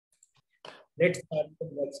Let's start with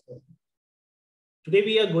the next one. Today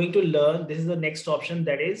we are going to learn, this is the next option,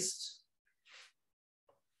 that is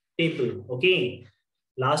table. Okay.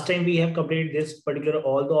 Last time we have completed this particular,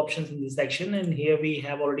 all the options in this section, and here we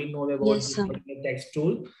have already known about Yes, this sir. particular text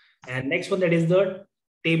tool. And next one, that is the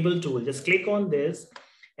table tool. Just click on this.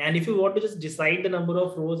 And if you want to just decide the number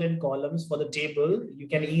of rows and columns for the table, you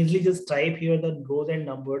can easily just type here the rows and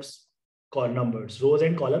numbers, rows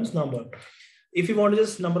and columns number. If you want to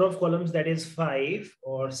just number of columns, that is 5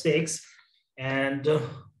 or 6, and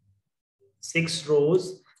 6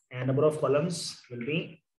 rows, and number of columns will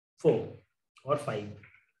be 4 or 5.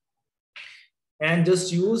 And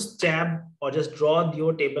just use tab or just draw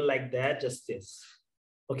your table like that, just this.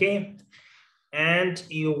 Okay. And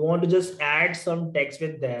you want to just add some text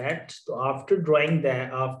with that. So after drawing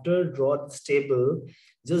that, after draw this table,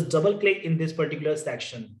 just double click in this particular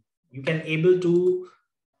section. You can able to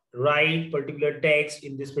write particular text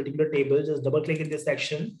in this particular table. Just double click in this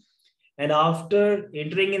section. And after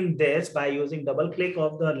entering in this, by using double click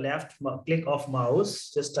of the left click of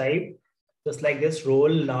mouse, just type just like this, roll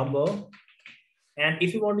number. And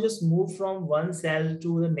if you want to just move from one cell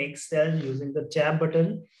to the next cell using the tab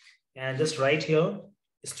button, and just write here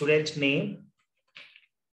student name,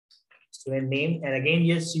 and again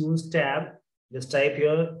just use tab, just type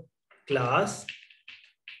here class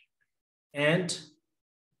and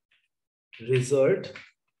result,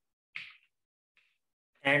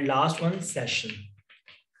 and last one session,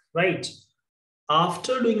 right?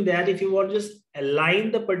 After doing that, if you want to just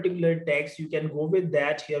align the particular text, you can go with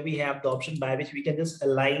that. Here we have the option by which we can just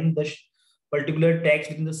align the particular text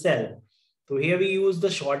within the cell. So here we use the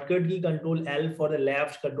shortcut key Control L for the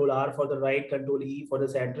left, Control R for the right, Control E for the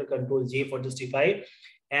center, Control J for justify,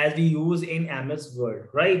 as we use in MS Word,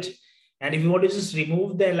 right? And if you want to just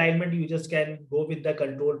remove the alignment, you just can go with the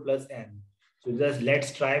Control plus N. So just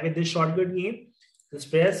let's try with this shortcut key.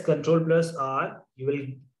 Just press Control plus R. You will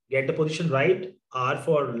get the position right. R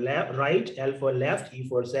for left, right, L for left, E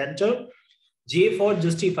for center, J for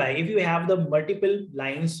justify. If you have the multiple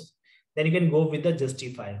lines, then you can go with the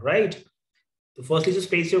justify, right? So firstly, just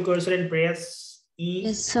place your cursor and press E.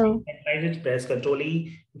 Yes, sir. And press Control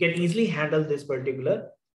E. You can easily handle this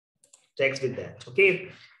particular text with that.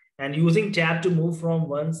 Okay. And using tab to move from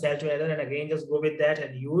one cell to another, and again, just go with that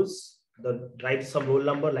and use the type some roll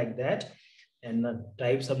number like that, and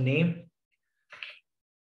type some name,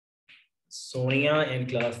 Sonia, and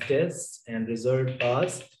class test and result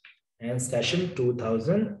pass and session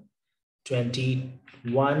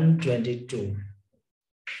 2021-22.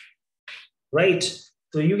 Right.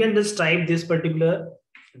 So you can just type this particular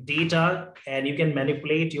data and you can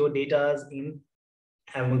manipulate your data in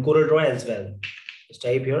Corel Draw as well. Just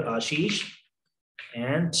type here Ashish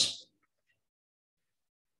and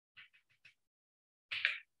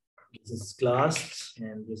this is class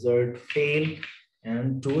and result fail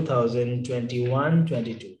and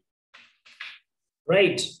 2021-22.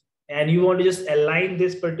 Right. And you want to just align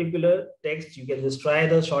this particular text, you can just try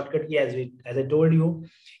the shortcut key as I told you.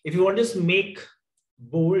 If you want to just make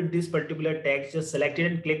bold this particular text, just select it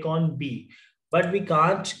and click on B. But we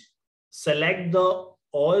can't select the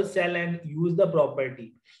all cell and use the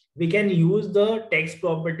property. We can use the text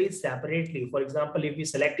property separately. For example, if we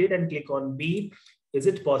select it and click on B, is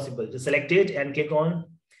it possible? Just select it and click on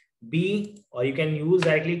B, or you can use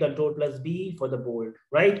directly Control plus B for the bold,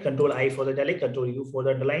 right? Control I for the italic, Control U for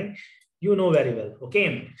the underline. You know very well,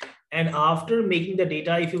 okay? And after making the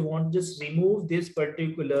data, if you want to just remove this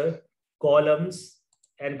particular columns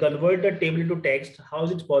and convert the table into text, how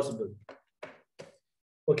is it possible?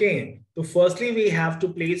 Okay, so firstly, we have to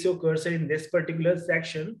place your cursor in this particular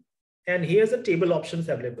section, and here's the table options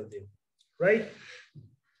available there, right?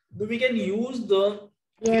 So we can use the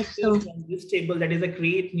this table, that is a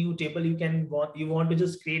create new table. You want to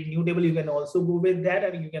just create new table, you can also go with that,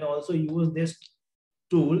 and you can also use this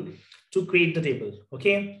tool to create the table.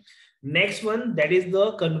 Okay, next one, that is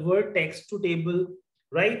the convert text to table,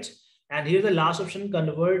 right? And here's the last option,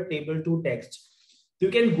 convert table to text.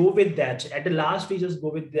 You can go with that. At the last, we just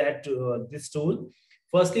go with that this tool.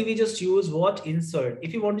 Firstly, we just use what? Insert.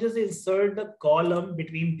 If you want to just insert the column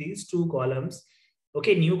between these two columns,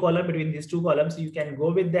 okay, new column between these two columns, you can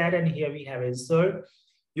go with that. And here we have insert.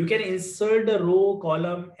 You can insert the row,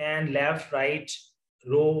 column, and left, right,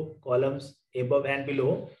 row, columns above and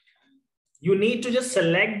below. You need to just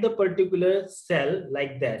select the particular cell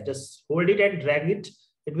like that. Just hold it and drag it.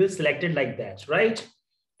 It will select it like that, right?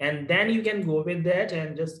 And then you can go with that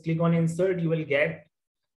and just click on insert. You will get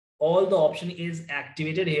all the option is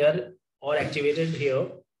activated here or activated here.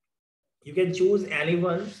 You can choose any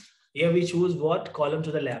one. Here we choose what column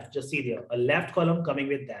to the left. Just see there, a left column coming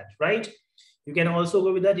with that, right? You can also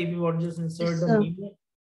go with that if you want to just insert the new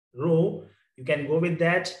row. You can go with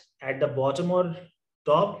that at the bottom or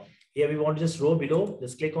top. Here we want to just row below.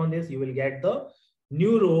 Just click on this. You will get the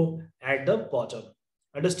new row at the bottom.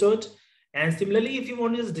 Understood? And similarly, if you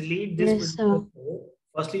want to just delete this row,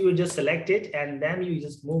 firstly you just select it and then you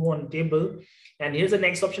just move on table. And here's the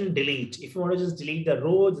next option, delete. If you want to just delete the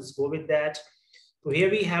row, just go with that. So here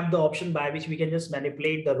we have the option by which we can just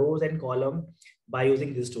manipulate the rows and column by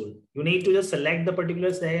using this tool. You need to just select the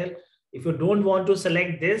particular cell. If you don't want to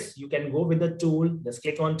select this, you can go with the tool. Just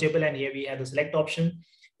click on table and here we have the select option.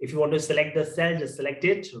 If you want to select the cell, just select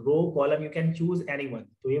it. Row, column, you can choose anyone.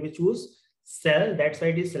 So here we choose cell. That's why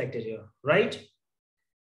it is selected here, right?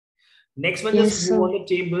 Next one, just move on the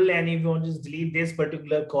table, and if you want to just delete this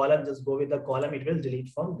particular column, just go with the column. It will delete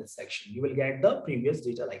from this section. You will get the previous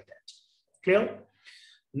data like that. Clear?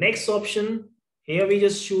 Next option, here we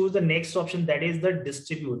just choose the next option, that is the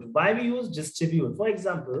distribute. Why we use distribute? For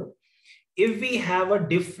example, if we have a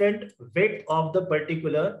different width of the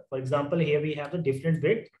particular, for example, here we have the different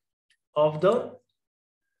width of the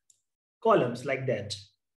columns like that.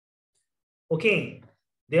 Okay.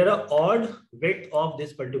 There are odd width of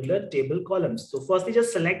this particular table columns. So firstly,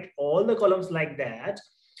 just select all the columns like that.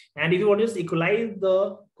 And if you want to just equalize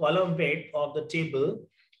the column width of the table,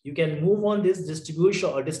 you can move on this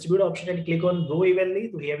distribution or distribute option and click on row evenly.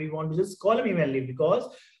 So here we want to just column evenly because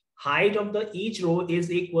height of the each row is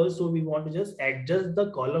equal. So we want to just adjust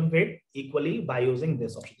the column width equally by using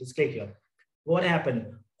this option. Just click here. What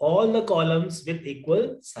happened? All the columns with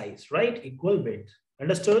equal size, right? Equal width.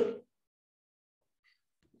 Understood?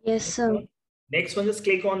 Yes, sir. Next one, just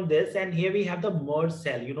click on this and here we have the merge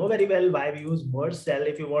cell. You know very well why we use merge cell.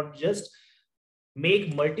 If you want to just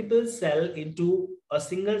make multiple cell into a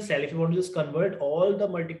single cell, if you want to just convert all the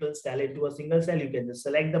multiple cell into a single cell, you can just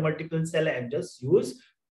select the multiple cell and just use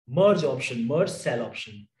merge option, merge cell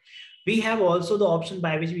option. We have also the option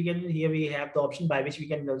by which we can, here we have the option by which we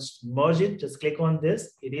can just merge it. Just click on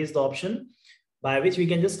this. It is the option by which we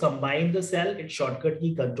can just combine the cell. It's shortcut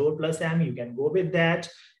key Ctrl+M. You can go with that.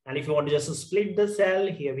 And if you want to just split the cell,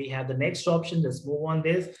 here we have the next option. Just move on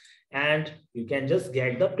this and you can just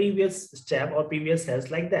get the previous step or previous cells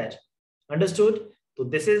like that. Understood? So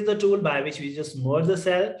this is the tool by which we just merge the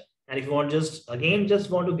cell. And if you want to just again just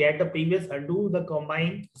want to get the previous, undo the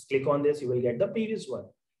combine, just click on this, you will get the previous one.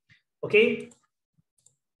 Okay.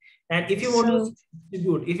 And if you want to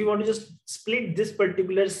distribute, if you want to just split this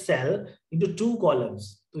particular cell into two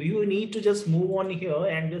columns, so you need to just move on here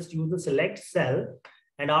and just use the select cell.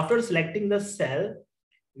 And after selecting the cell,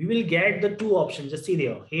 we will get the two options. Just see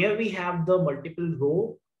there. Here we have the multiple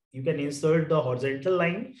row. You can insert the horizontal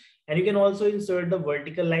line and you can also insert the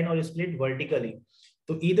vertical line or split vertically.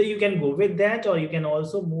 So either you can go with that or you can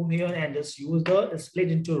also move here and just use the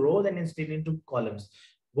split into rows and split into columns.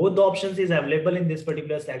 Both the options is available in this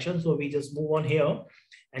particular section. So we just move on here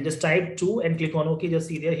and just type 2 and click on OK. Just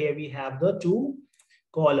see there. Here we have the two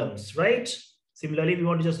columns, right? Similarly, we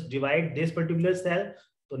want to just divide this particular cell.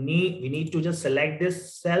 So we need to just select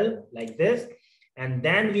this cell like this. And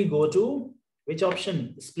then we go to which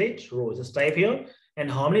option? Split rows. Just type here. And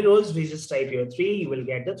how many rows? We just type here 3. You will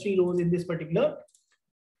get the 3 rows in this particular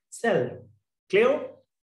cell. Clear?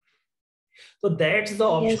 So that's the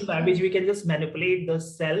option by which we can just manipulate the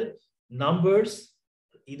cell numbers,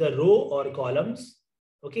 either row or columns.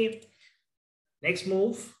 Okay. Next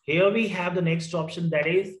move. Here we have the next option, that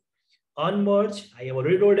is unmerge. I have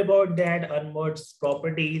already told about that. Unmerge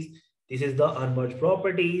properties. This is the unmerge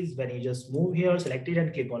properties. When you just move here, select it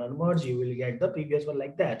and click on unmerge, you will get the previous one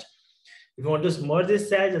like that. If you want to merge this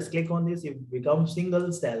cell, just click on this. It becomes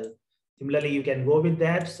single cell. Similarly, you can go with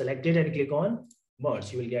that, select it and click on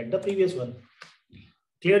merge. You will get the previous one.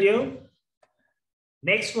 Clear here?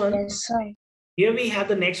 Next one. Yes, sir. Here we have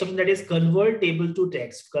the next option, that is convert table to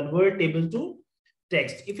text. Convert table to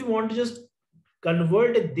text. If you want to just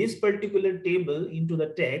convert this particular table into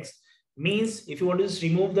the text, means if you want to just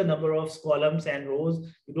remove the number of columns and rows,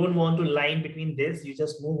 you don't want to line between this, you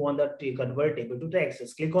just move on the convert table to text.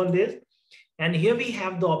 Just click on this. And here we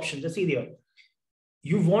have the option. Just see there.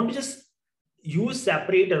 You want to just use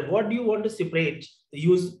separator. What do you want to separate?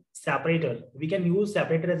 Use separator. We can use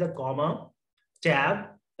separator as a comma, tab,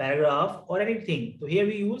 paragraph, or anything. So here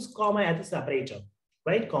we use comma as a separator,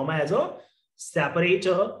 right? Comma as a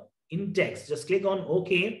separator in text. Just click on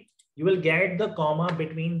OK. You will get the comma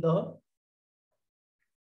between the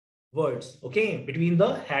words, okay? Between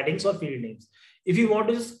the headings or field names. If you want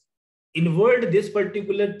to just invert this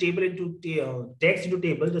particular table into text into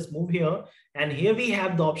table, just move here. And here we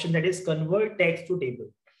have the option, that is convert text to table.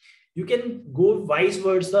 You can go vice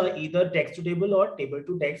versa, either text to table or table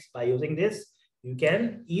to text. By using this, you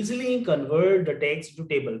can easily convert the text to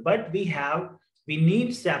table, but we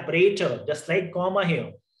need separator, just like comma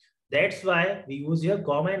here. That's why we use here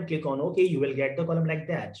comma and click on OK. You will get the column like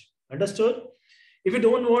that. Understood? If you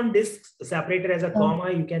don't want this separator as a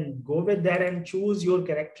comma, you can go with that and choose your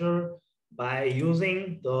character by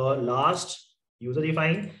using the last user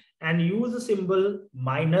define and use the symbol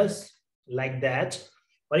minus like that.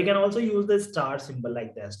 Or you can also use the star symbol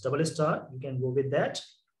like that. Double star, you can go with that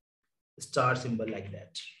star symbol like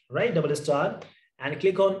that, right? Double star and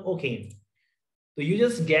click on OK. So you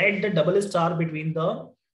just get the double star between the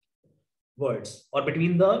words or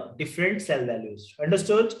between the different cell values.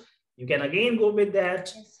 Understood? You can again go with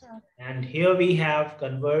that. Yes, and here we have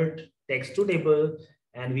convert text to table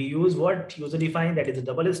and we use what user defined, that is a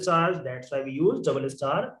double stars. That's why we use double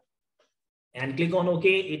star and click on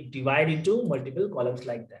OK. It divide into multiple columns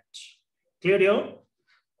like that. Clear here?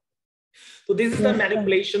 So this is the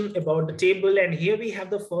manipulation about the table. And here we have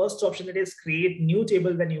the first option, that is create new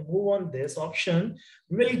table. When you move on this option,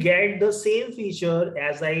 we will get the same feature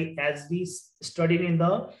as we studied in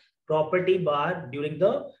the property bar during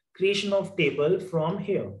the creation of table from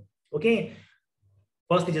here. Okay.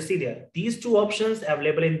 First, you just see there, these two options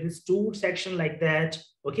available in this two section like that.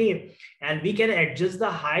 Okay. And we can adjust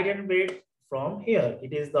the height and width from here.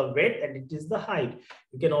 It is the width and it is the height.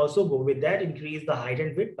 You can also go with that, increase the height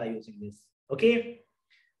and width by using this. Okay.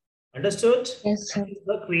 Understood? Yes, sir. This is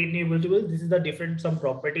the create new table. This is the different some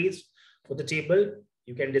properties for the table.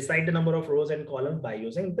 You can decide the number of rows and columns by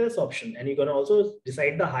using this option. And you can also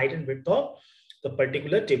decide the height and width of the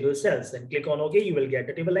particular table cells and click on OK. You will get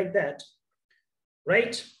a table like that.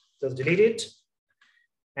 Right? Just delete it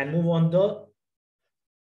and move on the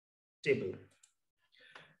table.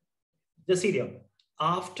 Just see here.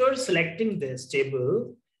 After selecting this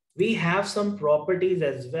table, we have some properties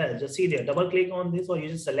as well. Just see there, double click on this or you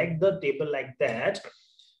just select the table like that.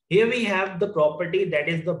 Here we have the property that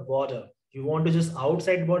is the border. You want to just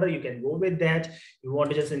outside border, you can go with that. You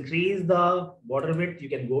want to just increase the border width, you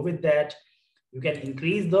can go with that. You can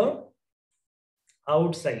increase the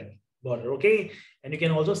outside border, okay? And you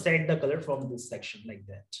can also set the color from this section like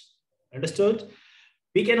that. Understood?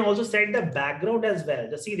 We can also set the background as well.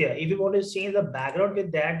 Just see there, if you want to change the background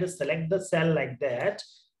with that, just select the cell like that.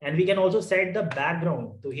 And we can also set the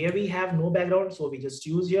background. So here we have no background. So we just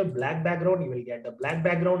choose here black background. You will get the black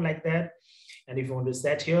background like that. And if you want to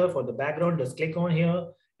set here for the background, just click on here.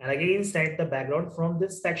 And again, set the background from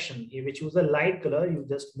this section. If you choose a light color, you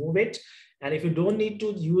just move it. And if you don't need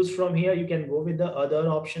to use from here, you can go with the other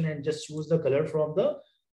option and just choose the color from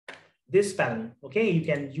this panel. Okay, you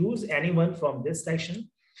can use anyone from this section.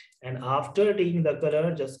 And after taking the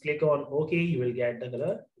color, just click on OK. You will get the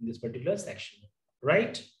color in this particular section.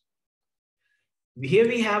 Right? Here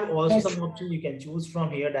we have also some options you can choose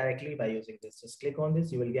from here directly by using this. Just click on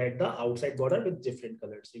this. You will get the outside border with different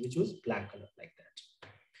colors. You will choose black color like that.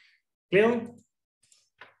 Clear?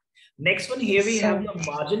 Next one, here we have the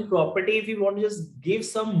margin property. If you want to just give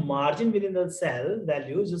some margin within the cell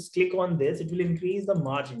values, just click on this. It will increase the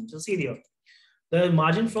margin. Just see here. The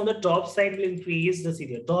margin from the top side will increase. Just see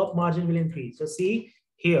here. Top margin will increase. So see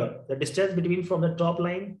here, the distance between from the top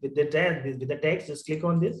line with the text, just click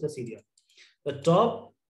on this. Just see here. The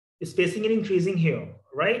top spacing is increasing here,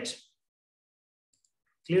 right?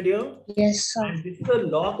 Clear here? Yes, sir. And this is a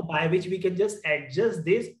lock by which we can just adjust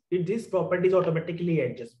this. These properties automatically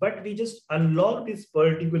adjust. But we just unlock this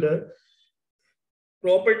particular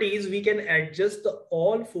properties. We can adjust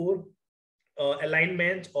all four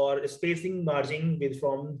alignment or spacing margin with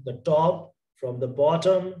from the top, from the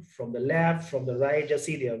bottom, from the left, from the right. Just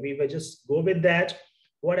see there. We will just go with that.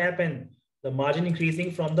 What happened? The margin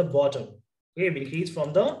increasing from the bottom. Okay, we increase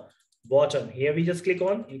from the bottom. Here we just click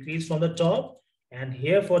on increase from the top. And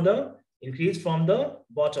here for the increase from the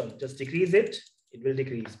bottom, just decrease it, it will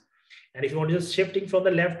decrease. And if you want to just shifting from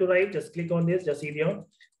the left to right, just click on this, just see here.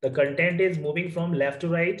 The content is moving from left to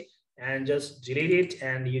right and just delete it.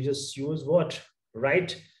 And you just use what?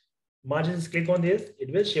 Right margins, click on this.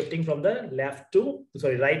 It will shifting from the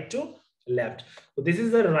right to left. So this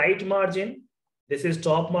is the right margin. This is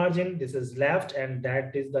top margin. This is left. And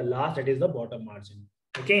that is the last, that is the bottom margin.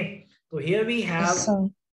 Okay. So here we have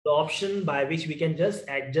the option by which we can just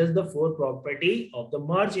adjust the four property of the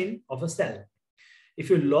margin of a cell. If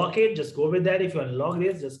you lock it, just go with that. If you unlock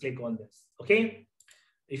this, just click on this. Okay.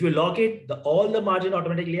 If you lock it, all the margin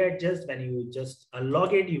automatically adjust. When you just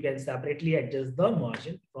unlock it, you can separately adjust the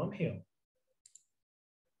margin from here.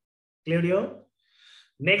 Clear here?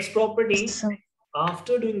 Next property.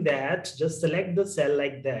 After doing that, just select the cell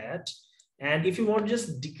like that. And if you want to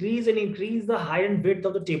just decrease and increase the height and width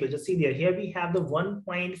of the table, just see there, here we have the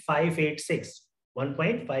 1.586.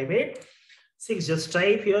 1.586, just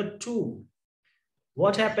type here 2.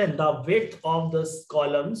 What happened? The width of the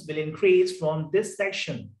columns will increase from this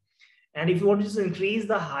section. And if you want to just increase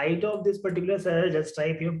the height of this particular cell, just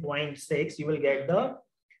type here 0.6, you will get the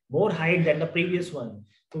more height than the previous one.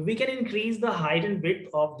 So we can increase the height and width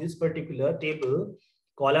of this particular table,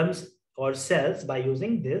 columns or cells by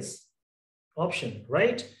using this option,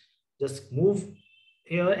 right? Just move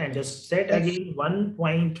here and just set again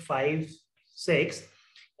 1.56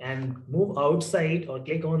 and move outside or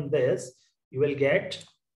click on this. You will get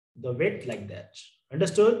the width like that.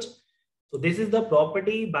 Understood? So this is the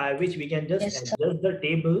property by which we can just adjust the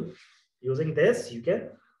table. Using this, you can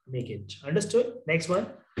make it. Understood? Next one.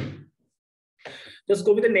 Just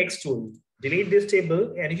go with the next tool. Delete this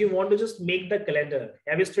table. And if you want to just make the calendar,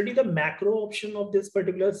 have you studied the macro option of this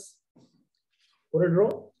particular Corel Draw?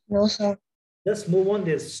 No, sir. Just move on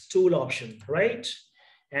this tool option, right?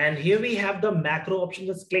 And here we have the macro option.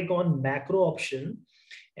 Just click on macro option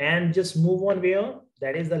and just move on where?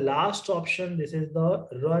 That is the last option. This is the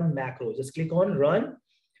run macro. Just click on run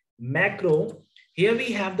macro. Here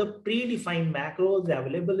we have the predefined macros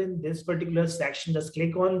available in this particular section. Just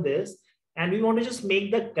click on this. And we want to just make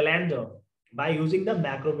the calendar by using the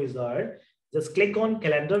macro wizard. Just click on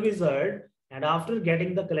calendar wizard. And after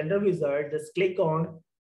getting the calendar wizard, just click on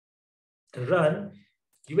run.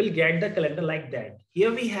 You will get the calendar like that.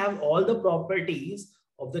 Here we have all the properties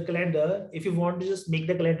of the calendar. If you want to just make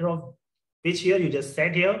the calendar of which year, you just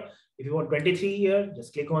set here. If you want 23 year,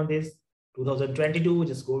 just click on this. 2022,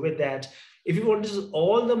 just go with that. If you want to just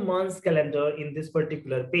all the months calendar in this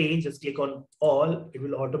particular page, just click on all. It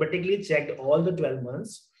will automatically check all the 12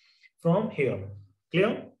 months from here.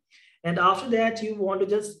 Clear? And after that, you want to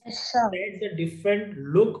just set the different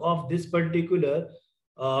look of this particular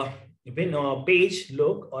page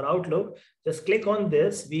look or outlook. Just click on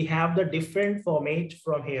this. We have the different format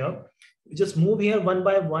from here. You just move here one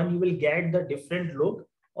by one. You will get the different look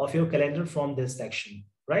of your calendar from this section,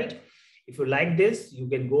 right? If you like this, you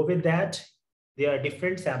can go with that. There are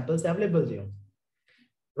different samples available here,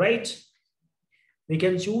 right? We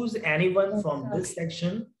can choose anyone from this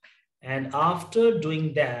section. And after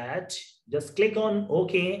doing that, just click on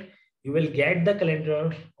OK. You will get the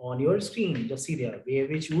calendar on your screen. Just see there, where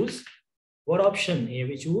we choose what option. Here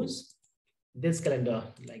we choose this calendar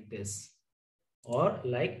like this, or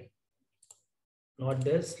like not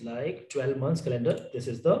this, like 12 months calendar. This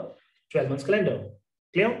is the 12 months calendar.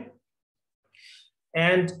 Clear?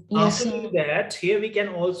 And after doing that, here we can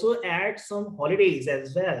also add some holidays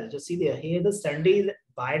as well. Just see there, here the Sunday is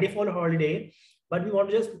by default holiday, but we want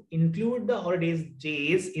to just include the holidays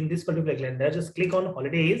days in this particular calendar. Just click on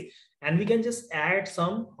holidays and we can just add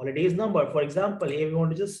some holidays number. For example, here we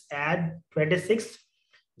want to just add 26th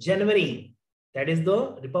January. That is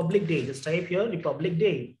the Republic Day. Just type here Republic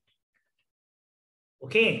Day.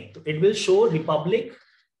 Okay, so it will show Republic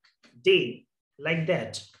Day like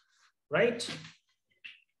that, right?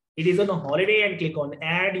 It is on a holiday and click on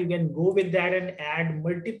add. You can go with that and add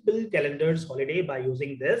multiple calendars holiday by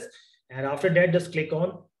using this. And after that, just click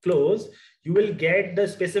on close. You will get the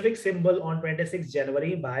specific symbol on 26th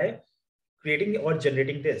January by creating or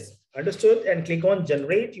generating this. Understood? And click on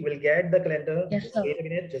generate. You will get the calendar. Yes, sir. Wait a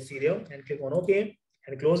minute, just see there and click on OK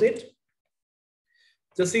and close it.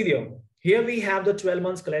 Just see there. Here we have the 12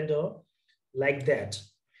 months calendar like that.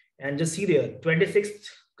 And just see there, 26th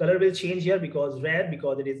color will change here because red,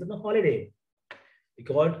 because it is a holiday.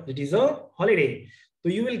 Because it is a holiday. So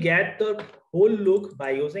you will get the whole look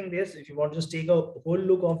by using this. If you want to just take a whole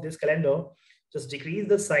look of this calendar, just decrease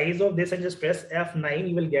the size of this and just press F9.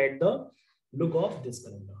 You will get the look of this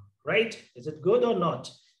calendar, right? Is it good or not?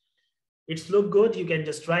 It's look good. You can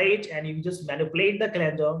just try it and you just manipulate the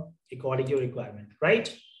calendar according to your requirement,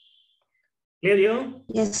 right? Clear here?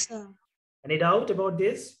 Yes, sir. Any doubt about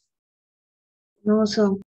this? No,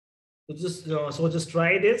 sir. So just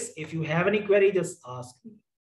try this. If you have any query, just ask me.